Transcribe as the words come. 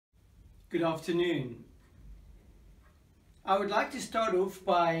Good afternoon. I would like to start off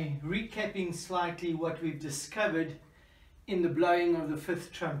by recapping slightly what we've discovered in the blowing of the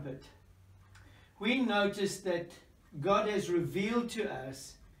fifth trumpet. We noticed that God has revealed to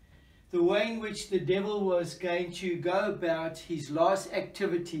us the way in which the devil was going to go about his last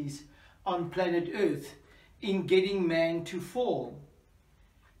activities on planet Earth in getting man to fall.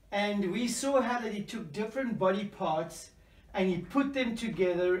 And we saw how that he took different body parts and he put them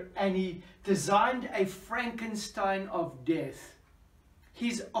together and he designed a Frankenstein of death.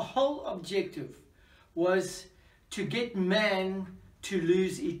 His whole objective was to get man to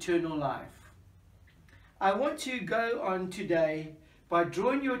lose eternal life. I want to go on today by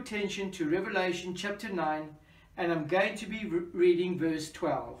drawing your attention to Revelation chapter 9, and I'm going to be reading verse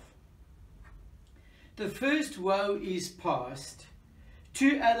 12. The first woe is past.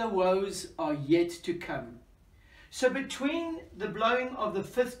 Two other woes are yet to come. So between the blowing of the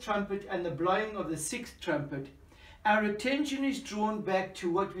fifth trumpet and the blowing of the sixth trumpet, our attention is drawn back to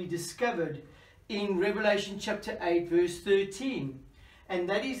what we discovered in Revelation chapter 8 verse 13. And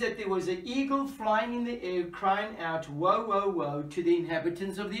that is that there was an eagle flying in the air crying out, "Woe, woe, woe," to the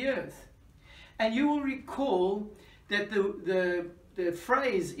inhabitants of the earth. And you will recall that the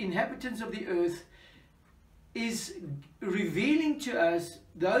phrase inhabitants of the earth is revealing to us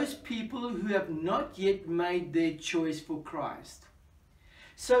those people who have not yet made their choice for Christ.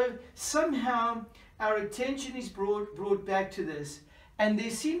 So somehow our attention is brought back to this, and there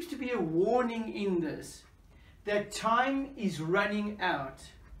seems to be a warning in this, that time is running out.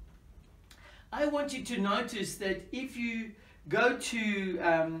 I want you to notice that if you go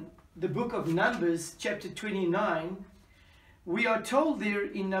to the book of Numbers, chapter 29, we are told there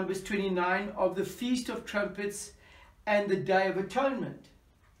in Numbers 29 of the Feast of Trumpets and the Day of Atonement.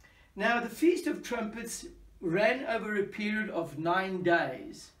 Now, the Feast of Trumpets ran over a period of 9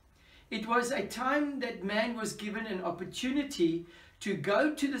 days. It was a time that man was given an opportunity to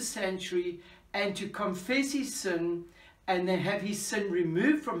go to the sanctuary and to confess his sin and then have his sin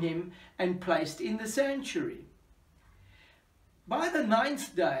removed from him and placed in the sanctuary. By the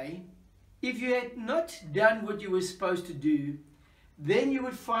 9th day, if you had not done what you were supposed to do, then you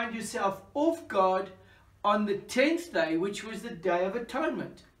would find yourself off guard on the 10th day, which was the Day of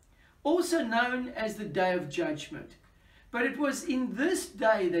Atonement, also known as the Day of Judgment. But it was in this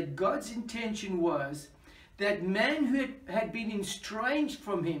day that God's intention was that man who had been estranged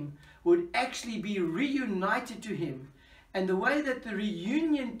from him would actually be reunited to him. And the way that the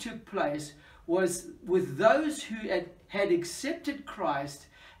reunion took place was with those who had accepted Christ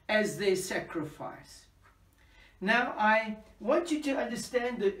as their sacrifice. Now I want you to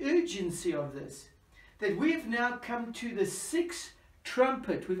understand the urgency of this, that we have now come to the sixth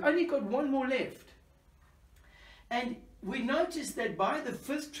trumpet. We've only got one more left. And we noticed that by the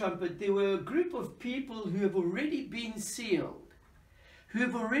fifth trumpet there were a group of people who have already been sealed, who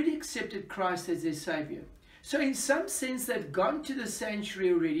have already accepted Christ as their Savior. So in some sense they've gone to the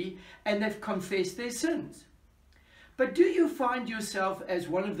sanctuary already and they've confessed their sins. But do you find yourself as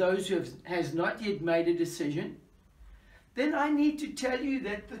one of those who has not yet made a decision? Then I need to tell you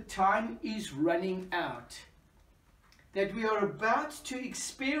that the time is running out. That we are about to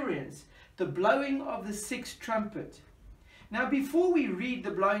experience the blowing of the sixth trumpet. Now, before we read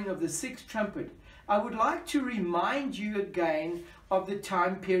the blowing of the sixth trumpet, I would like to remind you again of the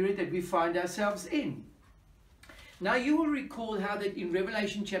time period that we find ourselves in. Now, you will recall how that in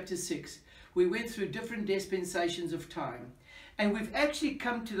Revelation chapter 6, we went through different dispensations of time, and we've actually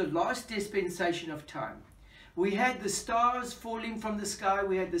come to the last dispensation of time. We had the stars falling from the sky,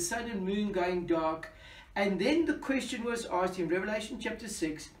 we had the sun and moon going dark, and then the question was asked in Revelation chapter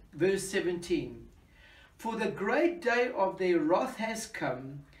 6, verse 17. For the great day of their wrath has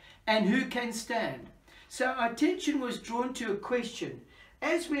come, and who can stand? So our attention was drawn to a question.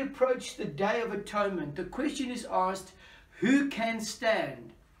 As we approach the Day of Atonement, the question is asked, who can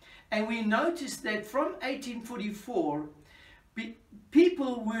stand? And we noticed that from 1844,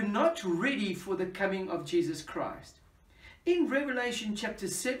 people were not ready for the coming of Jesus Christ. In Revelation chapter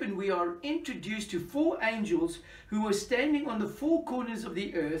 7, we are introduced to 4 angels who were standing on the 4 corners of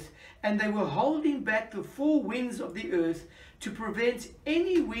the earth, and they were holding back the 4 winds of the earth to prevent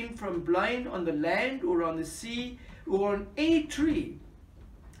any wind from blowing on the land or on the sea or on any tree.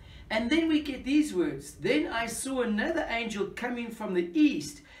 And then we get these words, "Then I saw another angel coming from the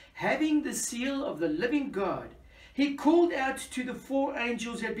east, having the seal of the living God. He called out to the 4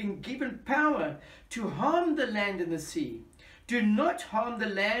 angels who had been given power to harm the land and the sea. Do not harm the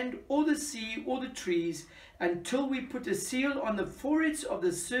land or the sea or the trees until we put a seal on the foreheads of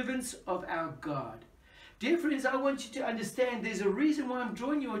the servants of our God." Dear friends, I want you to understand there's a reason why I'm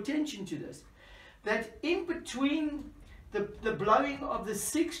drawing your attention to this. That in between the blowing of the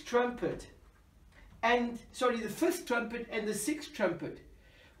sixth trumpet the fifth trumpet and the sixth trumpet,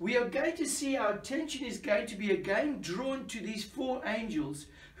 we are going to see our attention is going to be again drawn to these four angels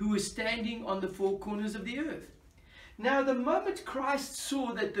who were standing on the four corners of the earth. Now, the moment Christ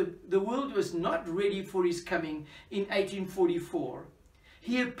saw that the world was not ready for his coming in 1844,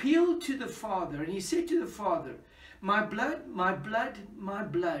 he appealed to the Father and he said to the Father, my blood, my blood, my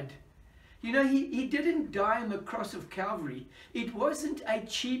blood. You know, he didn't die on the cross of Calvary. It wasn't a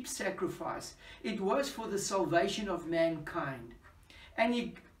cheap sacrifice. It was for the salvation of mankind.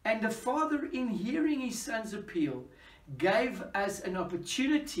 And the Father, in hearing his Son's appeal, gave us an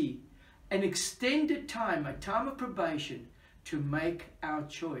opportunity, an extended time, a time of probation, to make our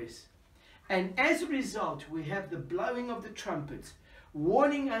choice. And as a result, we have the blowing of the trumpets,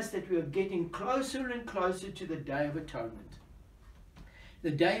 warning us that we are getting closer and closer to the Day of Atonement.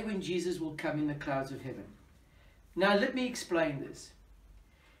 The day when Jesus will come in the clouds of heaven. Now let me explain this.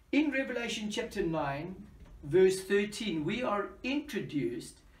 In Revelation chapter 9, verse 13, we are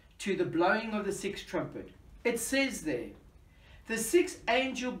introduced to the blowing of the sixth trumpet. It says there, the sixth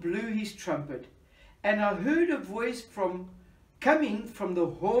angel blew his trumpet, and I heard a voice coming from the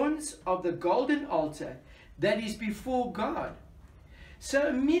horns of the golden altar that is before God. So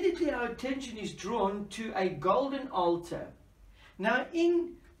immediately our attention is drawn to a golden altar. Now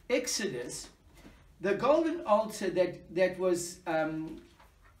in Exodus, the golden altar that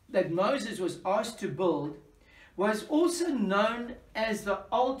Moses was asked to build was also known as the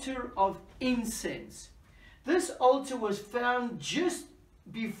altar of incense. This altar was found just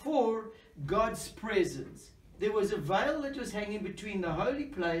before God's presence. There was a veil that was hanging between the holy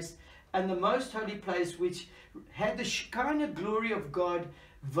place and the most holy place, which had the Shekinah glory of God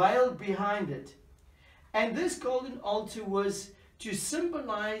veiled behind it. And this golden altar was to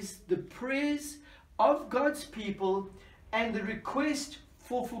symbolize the prayers of God's people and the request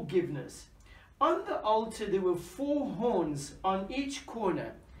for forgiveness. On the altar there were four horns on each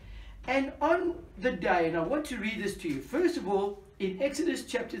corner. And on the day, and I want to read this to you. First of all, in Exodus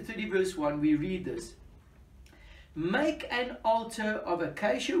chapter 30 verse 1, we read this. Make an altar of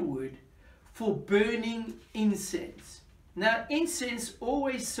acacia wood for burning incense. Now, incense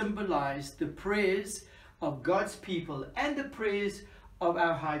always symbolized the prayers of God's people and the prayers of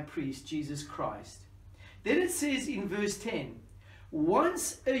our high priest, Jesus Christ. Then it says in verse 10,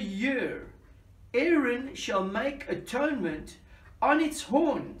 once a year, Aaron shall make atonement on its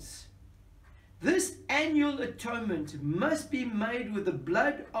horns. This annual atonement must be made with the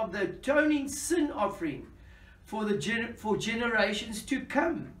blood of the atoning sin offering for generations to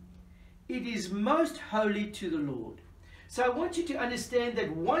come. It is most holy to the Lord. So I want you to understand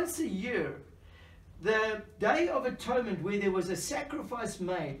that once a year, the Day of Atonement, where there was a sacrifice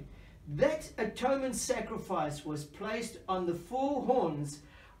made, that atonement sacrifice was placed on the four horns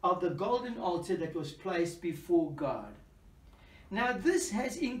of the golden altar that was placed before God. Now this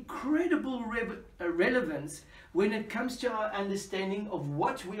has incredible relevance when it comes to our understanding of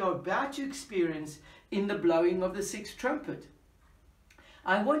what we are about to experience in the blowing of the sixth trumpet.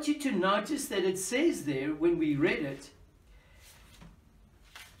 I want you to notice that it says there, when we read it,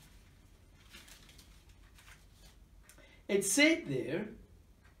 it said there,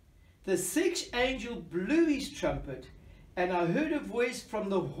 the sixth angel blew his trumpet, and I heard a voice from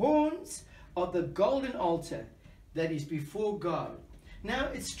the horns of the golden altar that is before God. Now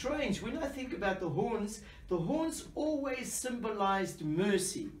it's strange, when I think about the horns always symbolized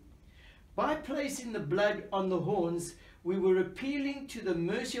mercy. By placing the blood on the horns, we were appealing to the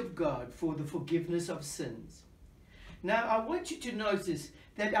mercy of God for the forgiveness of sins. Now I want you to notice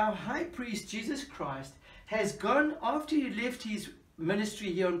that our high priest, Jesus Christ, has gone, after he left his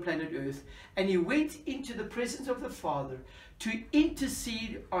ministry here on planet Earth, and he went into the presence of the Father to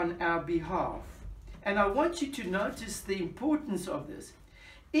intercede on our behalf. And I want you to notice the importance of this.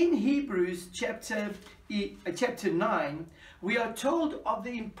 In Hebrews chapter 9, we are told of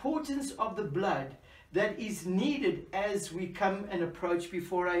the importance of the blood that is needed as we come and approach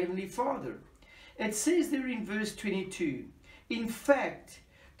before our Heavenly Father. It says there in verse 22, in fact,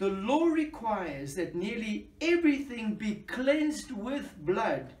 the law requires that nearly everything be cleansed with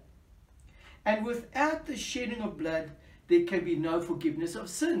blood, and without the shedding of blood, there can be no forgiveness of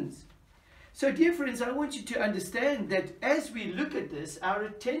sins. So dear friends, I want you to understand that as we look at this, our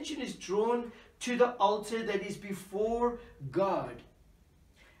attention is drawn to the altar that is before God.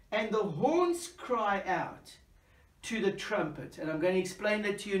 And the horns cry out to the trumpet. And I'm going to explain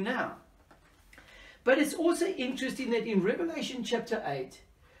that to you now. But it's also interesting that in Revelation chapter 8,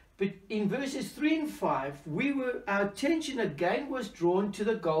 But in verses 3 and 5, our attention again was drawn to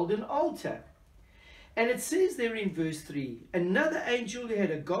the golden altar. And it says there in verse 3, another angel who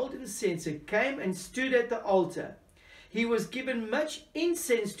had a golden censer came and stood at the altar. He was given much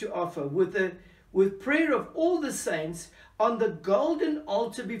incense to offer with prayer of all the saints on the golden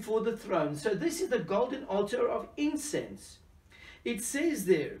altar before the throne. So this is the golden altar of incense. It says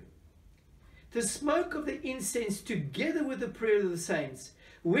there, the smoke of the incense together with the prayer of the saints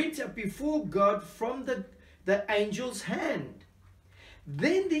went up before God from the angel's hand.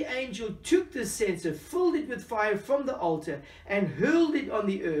 Then the angel took the censer, filled it with fire from the altar, and hurled it on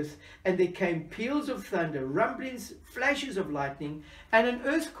the earth, and there came peals of thunder, rumblings, flashes of lightning, and an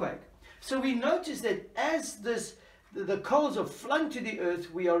earthquake. So we notice that as the coals are flung to the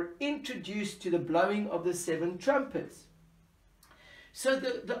earth, we are introduced to the blowing of the 7 trumpets. So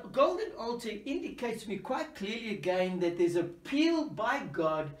the golden altar indicates to me quite clearly again that there's an appeal by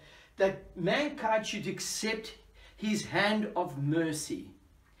God that mankind should accept his hand of mercy,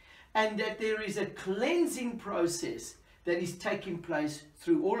 and that there is a cleansing process that is taking place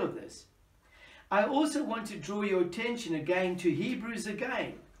through all of this. I also want to draw your attention again to Hebrews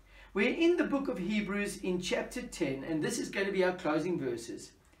again. We're in the book of Hebrews in chapter 10, and this is going to be our closing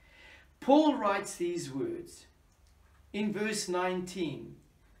verses. Paul writes these words in verse 19.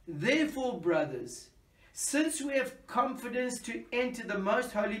 Therefore, brothers, since we have confidence to enter the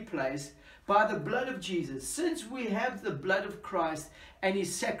most holy place by the blood of Jesus, since we have the blood of Christ and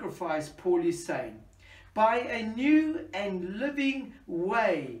his sacrifice, Paul is saying, by a new and living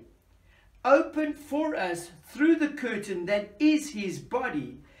way opened for us through the curtain that is his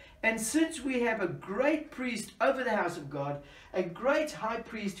body, and since we have a great priest over the house of God, a great high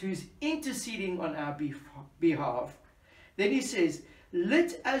priest who's interceding on our behalf, then he says,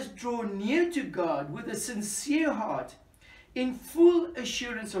 let us draw near to God with a sincere heart, in full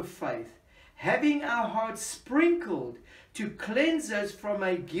assurance of faith, having our hearts sprinkled to cleanse us from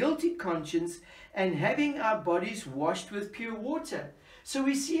a guilty conscience, and having our bodies washed with pure water. So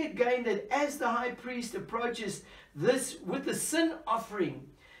we see again that as the high priest approaches this with the sin offering,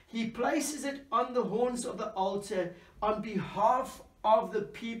 he places it on the horns of the altar on behalf of the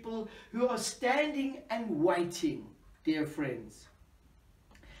people who are standing and waiting, dear friends.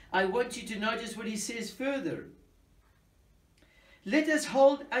 I want you to notice what he says further. Let us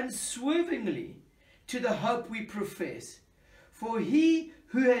hold unswervingly to the hope we profess, for he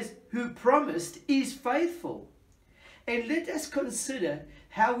who promised is faithful. And let us consider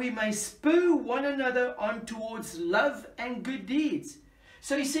how we may spur one another on towards love and good deeds.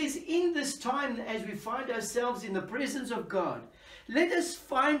 So he says, in this time as we find ourselves in the presence of God, let us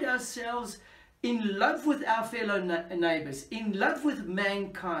find ourselves in love with our fellow neighbors, in love with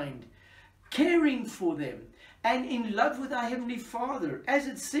mankind, caring for them, and in love with our Heavenly Father, as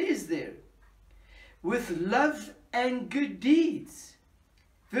it says there, with love and good deeds.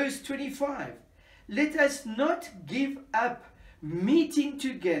 Verse 25, let us not give up meeting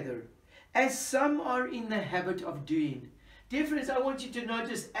together, as some are in the habit of doing. Dear friends, I want you to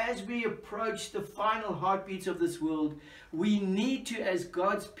notice as we approach the final heartbeats of this world, we need to, as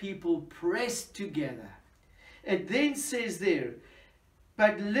God's people, press together. It then says there,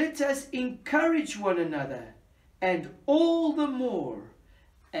 but let us encourage one another, and all the more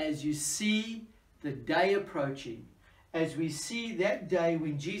as you see the day approaching, as we see that day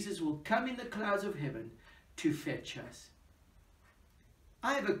when Jesus will come in the clouds of heaven to fetch us.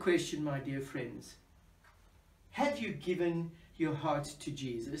 I have a question, my dear friends. Have you given your heart to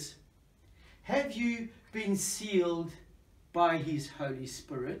Jesus? Have you been sealed by his Holy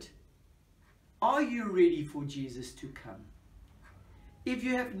Spirit? Are you ready for Jesus to come? If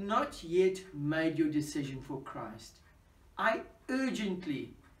you have not yet made your decision for Christ, I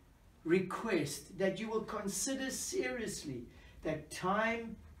urgently request that you will consider seriously that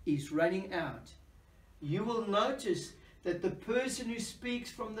time is running out. You will notice that the person who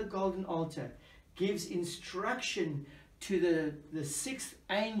speaks from the golden altar gives instruction to the sixth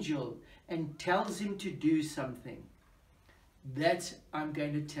angel and tells him to do something. That I'm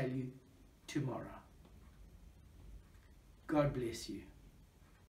going to tell you tomorrow. God bless you.